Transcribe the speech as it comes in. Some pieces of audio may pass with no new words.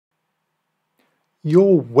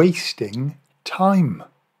you're wasting time.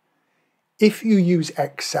 If you use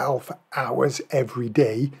Excel for hours every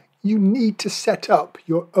day, you need to set up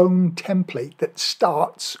your own template that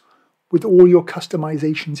starts with all your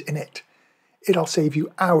customizations in it. It'll save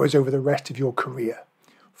you hours over the rest of your career.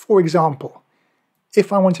 For example,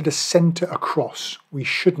 if I wanted to center across, we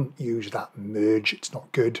shouldn't use that merge, it's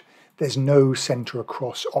not good. There's no center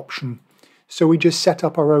across option. So we just set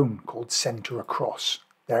up our own called center across.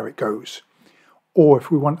 There it goes. Or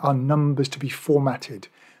if we want our numbers to be formatted,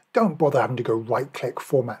 don't bother having to go right-click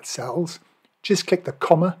Format Cells. Just click the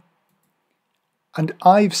comma. And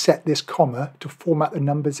I've set this comma to format the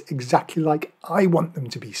numbers exactly like I want them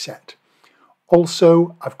to be set.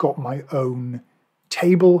 Also, I've got my own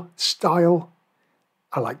table style.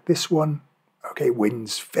 I like this one. Okay,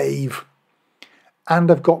 Wynn's fave.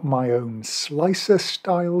 And I've got my own slicer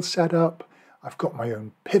style set up. I've got my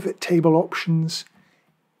own pivot table options.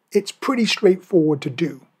 It's pretty straightforward to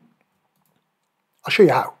do. I'll show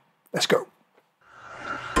you how. Let's go.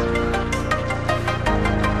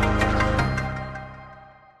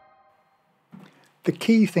 The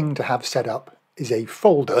key thing to have set up is a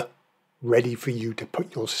folder ready for you to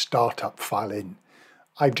put your startup file in.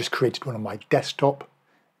 I've just created one on my desktop,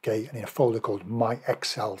 okay, and in a folder called My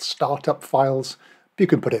Excel Startup Files. You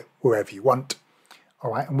can put it wherever you want.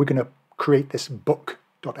 All right, and we're going to create this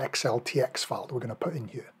Book.xltx file that we're going to put in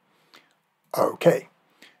here. Okay,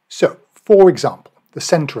 so for example, the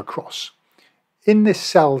center across. In this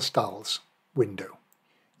cell styles window,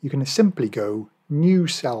 you can simply go New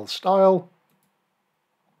Cell Style,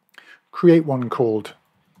 create one called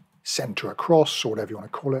center across, or whatever you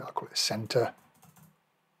want to call it. I'll call it center.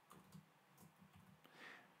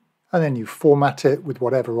 And then you format it with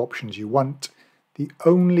whatever options you want. The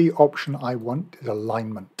only option I want is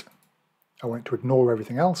alignment. I want it to ignore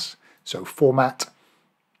everything else. So format,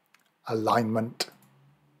 alignment,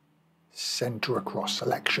 center across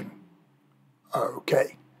selection.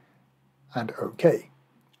 OK. And OK.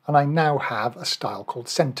 And I now have a style called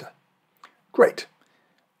center. Great.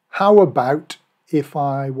 How about if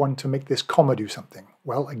I want to make this comma do something?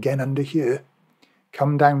 Well, again, under here,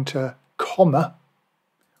 come down to comma,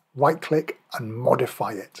 right-click and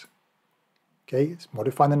modify it. Okay, it's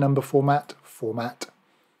modifying the number format,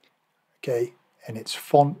 okay, and it's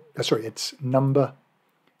font, it's number,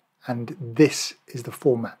 and this is the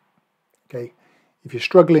format. Okay, if you're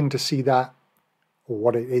struggling to see that, or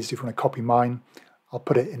what it is, if you want to copy mine, I'll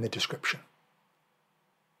put it in the description.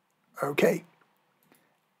 Okay,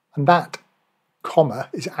 and that comma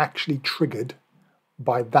is actually triggered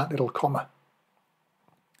by that little comma.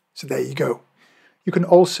 So there you go. You can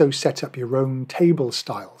also set up your own table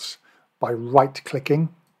styles by right-clicking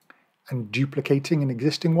and duplicating an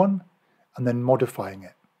existing one and then modifying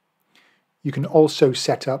it. You can also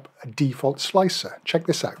set up a default slicer. Check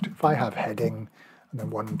this out. If I have heading and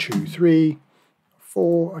then 1, 2, 3,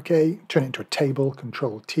 4, okay, turn it into a table,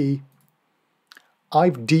 Control T.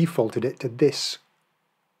 I've defaulted it to this.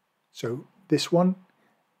 So this one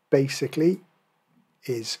basically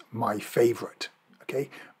is my favorite.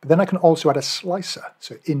 Okay, but then I can also add a slicer.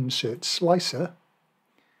 So insert slicer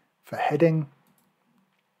for heading.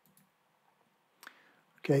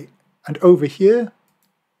 Okay, and over here,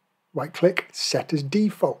 right click, set as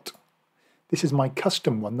default. This is my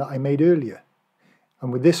custom one that I made earlier.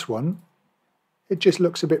 And with this one, it just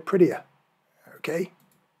looks a bit prettier. Okay,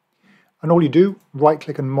 and all you do, right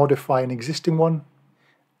click and modify an existing one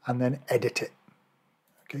and then edit it.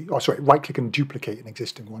 Okay, oh sorry, right click and duplicate an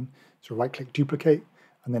existing one. So right click, duplicate,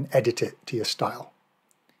 and then edit it to your style.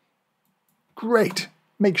 Great.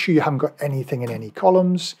 Make sure you haven't got anything in any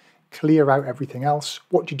columns. Clear out everything else.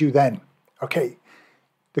 What do you do then? Okay,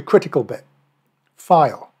 the critical bit.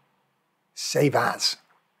 File. Save as.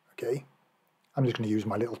 Okay, I'm just going to use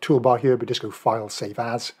my little toolbar here, but just go File, Save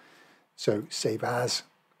As. So Save As.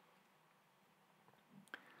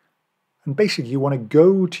 And basically you want to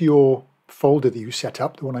go to your folder that you set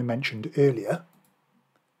up, the one I mentioned earlier.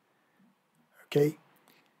 Okay.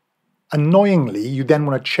 Annoyingly, you then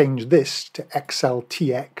want to change this to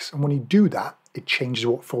XLTX, and when you do that, it changes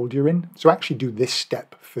what folder you're in. So actually do this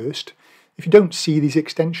step first. If you don't see these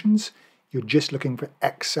extensions, you're just looking for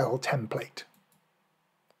Excel template.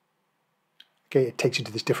 Okay, it takes you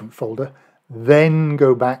to this different folder. Then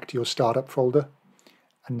go back to your startup folder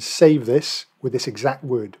and save this with this exact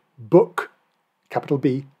word, book, capital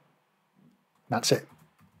B. That's it,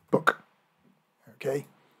 book. Okay.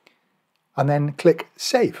 And then click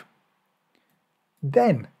Save.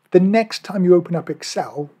 Then, the next time you open up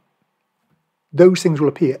Excel, those things will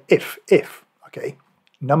appear if, okay?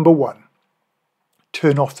 Number one,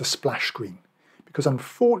 turn off the splash screen, because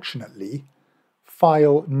unfortunately,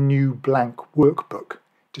 File New Blank Workbook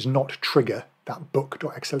does not trigger that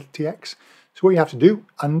Book.xltx. So what you have to do,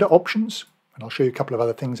 under Options, and I'll show you a couple of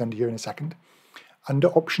other things under here in a second, under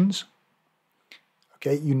Options,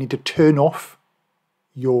 okay, you need to turn off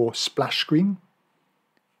your splash screen.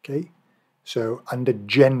 Okay, so under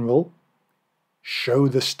General, show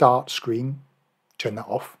the start screen, turn that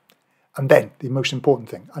off. And then the most important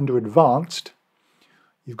thing, under Advanced,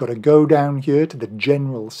 you've got to go down here to the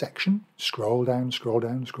General section, scroll down, scroll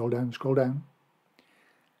down, scroll down, scroll down.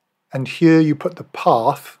 And here you put the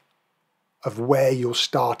path of where your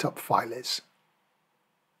startup file is.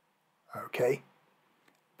 Okay,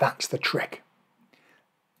 that's the trick.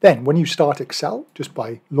 Then when you start Excel, just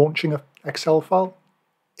by launching an Excel file,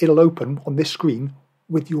 it'll open on this screen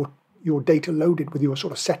with your data loaded, with your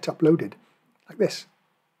sort of setup loaded, like this.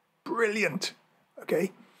 Brilliant.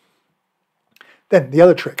 Okay. Then the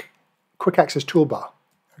other trick, Quick Access Toolbar.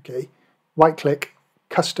 Okay, right click,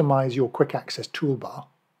 customize your Quick Access Toolbar,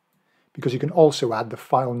 because you can also add the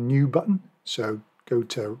File New button. So go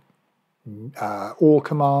to All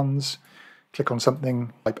Commands, click on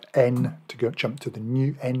something, type N to jump to the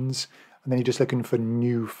new N's, and then you're just looking for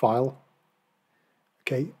New File.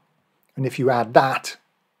 Okay, and if you add that,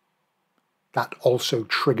 that also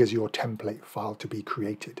triggers your template file to be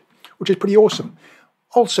created, which is pretty awesome.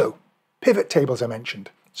 Also, pivot tables I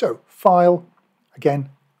mentioned. So File, again,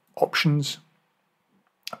 Options,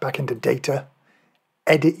 back into Data,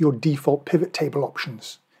 edit your default pivot table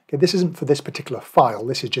options. Okay, this isn't for this particular file,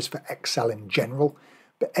 this is just for Excel in general,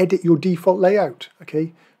 but edit your default layout.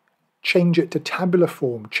 Okay, change it to tabular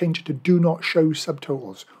form, change it to do not show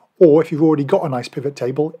subtotals, or if you've already got a nice pivot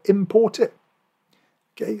table, import it.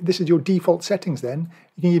 Okay, this is your default settings then.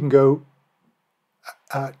 You can even go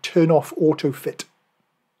turn off auto fit.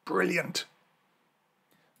 Brilliant.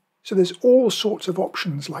 So there's all sorts of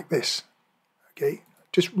options like this. Okay,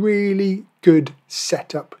 just really good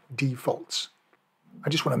setup defaults. I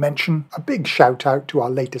just want to mention a big shout out to our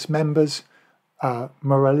latest members,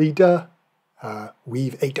 Moralida,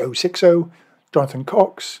 Weave 8060, Jonathan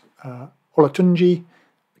Cox, Olatunji.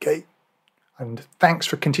 Okay, and thanks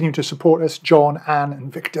for continuing to support us, John, Anne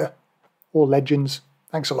and Victor, all legends.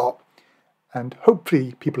 Thanks a lot. And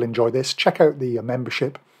hopefully people enjoy this. Check out the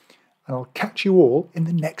membership, and I'll catch you all in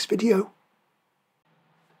the next video.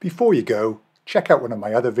 Before you go, check out one of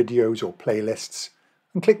my other videos or playlists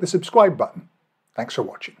and click the subscribe button. Thanks for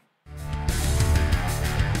watching.